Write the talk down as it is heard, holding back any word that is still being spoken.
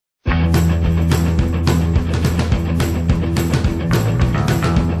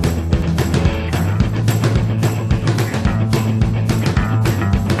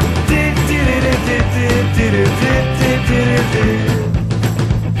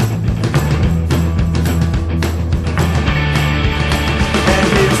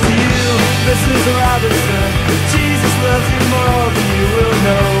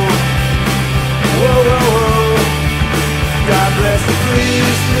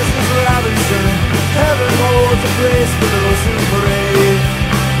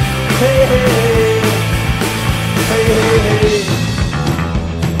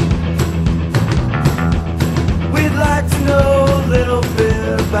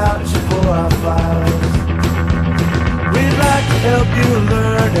vouch for our files. We'd like to help you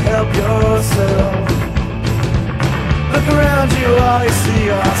learn to help yourself. Look around you, all you see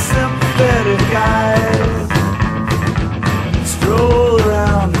are sympathetic guys. Stroll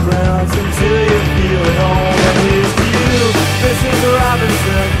around the grounds until you feel at home. And here's to you, Mrs.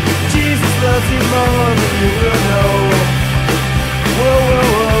 Robinson. Jesus loves you more than you will know. Whoa, whoa,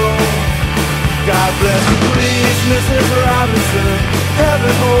 whoa. God bless you, please, Mrs. Robinson.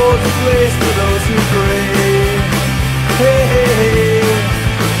 Heaven holds a place for those who pray. Hey, hey, hey.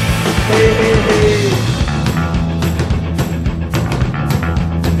 Hey, hey, hey.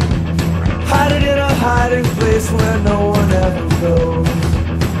 Hide it in a hiding place where no one ever goes.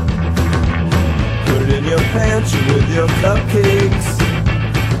 Put it in your pantry with your cupcakes.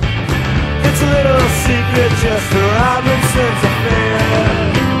 It's a little secret just for Robinson's affair.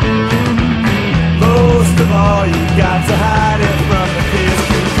 Most of all, you got to hide it from the kids.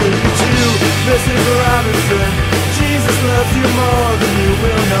 Look at you, Mrs. Robinson. Jesus loves you more than you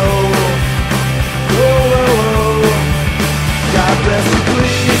will know. Whoa, whoa, whoa. God bless you,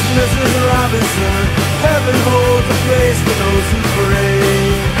 please, Mrs. Robinson. Heaven holds a place for those who pray.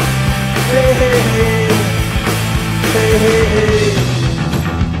 Hey, hey, hey. Hey, hey, hey.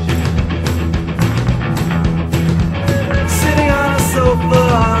 Sitting on a sofa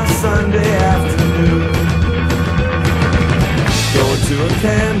on a Sunday afternoon, going to a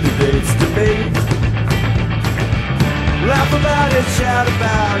candidate's debate. Laugh about it, shout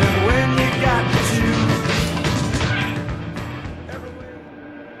about it.